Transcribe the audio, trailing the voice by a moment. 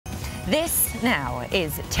This now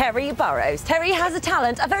is Terry Burrows. Terry has a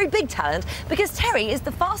talent, a very big talent, because Terry is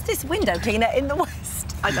the fastest window cleaner in the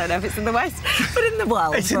West. I don't know if it's in the West, but in the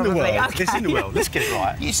world, It's probably. in the world. Okay. It's in the world. Let's get it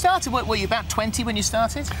right. You started, what, were you about 20 when you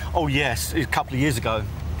started? Oh, yes, a couple of years ago.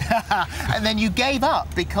 And then you gave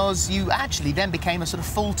up because you actually then became a sort of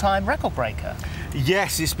full-time record breaker.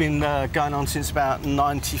 Yes, it's been going on since about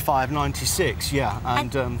 95, 96, yeah.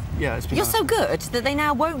 And yeah, it's been... You're so good that they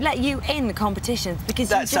now won't let you in competitions because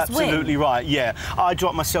That's you just win. absolutely right, yeah. I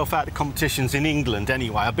dropped myself out of competitions in England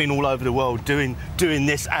anyway. I've been all over the world doing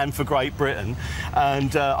this and for Great Britain.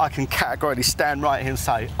 And I can categorically stand right here and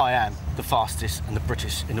say I am the fastest and the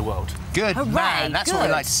British in the world. Good Hooray, man, that's what we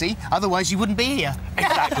good. like to see. Otherwise, you wouldn't be here.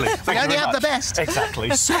 Exactly. We only have the best. Exactly.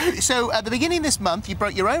 So at the beginning of this month, you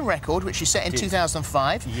broke your own record, which you set in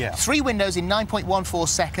 2005. Yeah. 3 windows in 9.14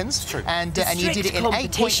 seconds. It's true. And you did it in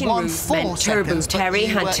competition 8.14 route seconds. meant Terry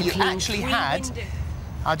but had to you clean actually 3 had. windows.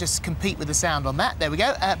 I'll just compete with the sound on that. There we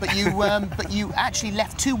go. But you actually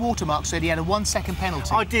left 2 watermarks, so you had a 1-second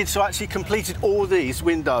penalty. I did, so I actually completed all these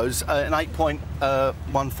windows in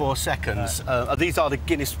 8.14 seconds. These are the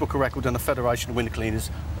Guinness Book of Record and the Federation of Window Cleaners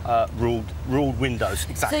ruled windows.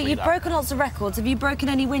 Exactly. So you've that. broken lots of records. Have you broken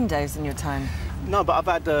any windows in your time? No, but I've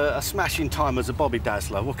had a smashing time as a Bobby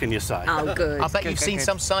Dazzler. What can you say? Oh, good. I bet you've seen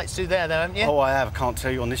some sights through there, though, haven't you? Oh, I have. I can't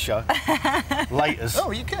tell you on this show. Laters. Oh,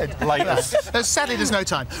 you could. Laters. Sadly, there's no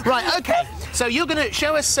time. Right, OK. So you're going to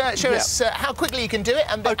show us how quickly you can do it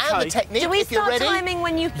and the technique, Do we if you're start ready. timing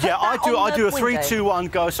when you put Yeah, I that on do the a 3, window? 2, 1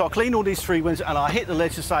 go. So I clean all these 3 windows and I hit the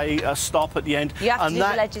ledge to say stop at the end. You have to and do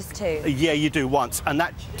that, the ledges too. Yeah, you do once, and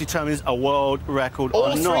that determines a world record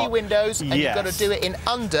All or not. 3 windows, and you've got to Yes. do it in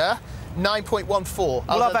under 9.14.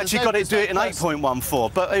 Well, I've actually got to do it in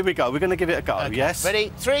 8.14, but here we go. We're going to give it a go, Okay. yes?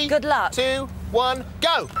 Ready? 3, Good luck. 2, 1,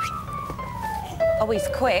 go! Oh, he's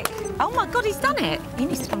quick. Oh, my God, he's done it. He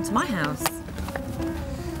needs to come to my house.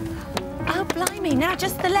 Oh, blimey. Now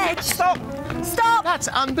just the ledge. Stop! Stop! That's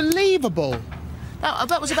unbelievable.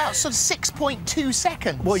 That was about sort of 6.2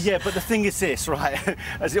 seconds. Well, yeah, but the thing is this, right?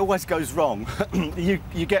 As it always goes wrong, you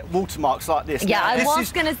get watermarks like this. Yeah, Now, I this was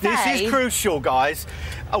is- gonna This say- is crucial, guys.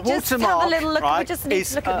 A Just have a watermark, little look- we right, just need to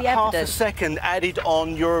is look at the half a evidence. second added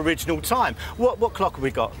on your original time. What clock have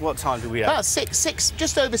we got? What time do we have? About 6,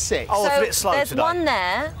 just over 6. Oh, it's a So bit slow there's today. one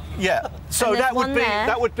there. Yeah, so And there's that would one be there.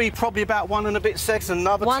 that would be probably about 1 and a bit seconds.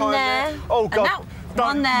 Another One time there. Oh and God! that- Don't,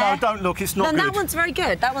 one there. No, don't look. It's not No, good. that one's very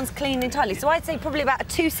good. That one's clean entirely. So I'd say probably about a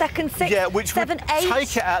 2 second, 6, Yeah, which 7, would 8.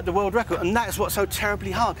 take it out of the world record, and that's what's so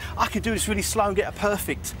terribly hard. I could do this really slow and get a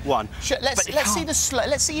perfect one.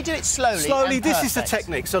 Let's see you do it slowly. Slowly. and This is the perfect.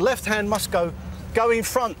 technique. So left hand must go in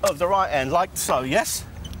front of the right hand, like so. Yes.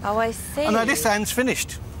 Oh, I see. And now this hand's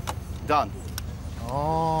finished. Done.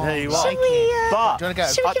 Oh, There you are. Should we, But Do you wanna go?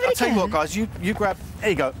 Should we give it I'll a tell you go? what, guys. You grab. Here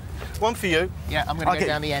you go. One for you. Yeah, I'm going I'll to go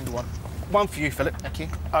get- down the end one. One for you, Philip. Thank you.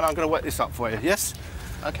 And I'm going to wet this up for you. Yes.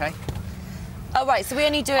 OK. Oh, right, so we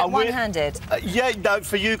only do it And we're- one-handed. Yeah, no,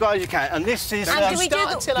 for you guys you can. And this is. And do we do start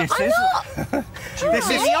the... until I- This I'm is- not! This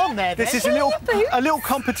is on there, This then. is a little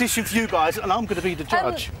competition for you guys, and I'm going to be the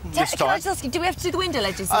judge this Can I time. just ask you, do we have to do the window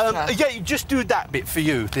ledges this time? Yeah, you just do that bit for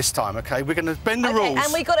you this time, okay? We're going to bend the Okay, rules.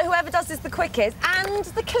 and we got it, whoever does this the quickest and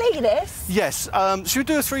the cleanest. Yes. Should we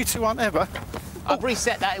do a 3, 2, 1, ever? I've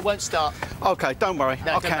reset that, it won't start. Okay, don't worry.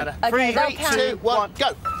 No, I it doesn't can. matter. Okay, 3, don't 3, count. 2, 1,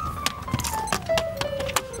 go!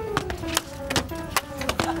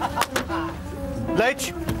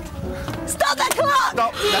 Ledge. Stop that clock!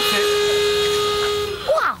 Stop. That's it.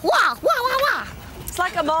 Wah, wah, wah, wah, wah. It's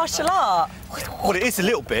like a martial art. Well, it is a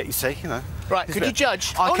little bit, you see, you know. Right, It's could a you bit-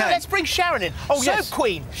 judge? I Oh, no, can. let's bring Sharon in. Oh, Soap yes.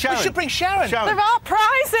 Queen. Sharon. We should bring Sharon. Sharon. There are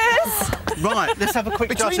prizes! Right, let's have a quick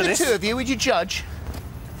judge Between of the this. 2 of you, would you judge?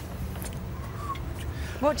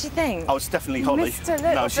 What do you think? Oh, it's definitely Holly. Missed a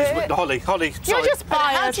little No, she's bit. Holly. Holly, You're sorry. just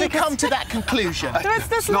biased. How do you come to that conclusion? There's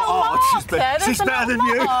this not little hard, mark she's better- there. There's she's a better little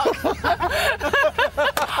than you. mark. I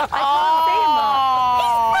can't see him,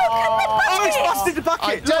 Mark. He's broken the Oh, he's bucket. busted the bucket.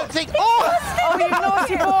 I don't think... Oh! Oh, you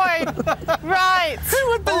naughty boy! Right. Who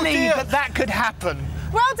would believe dear. that could happen?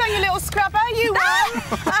 Well done, you little scrubber. You won.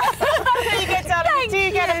 You get down. Do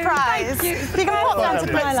you get a prize? Thank you. You can pop down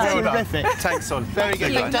to my Well line. done. Terrific. Thanks, Son. Very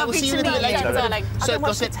good. you. Look, we'll see you in a bit Lovely to later. meet you, darling. So,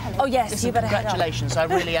 Gossip, Oh, yes, listen, you better head on. congratulations. I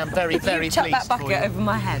really am very, very You chuck pleased that for bucket you. over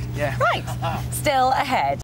my head. Yeah. Right. Still ahead.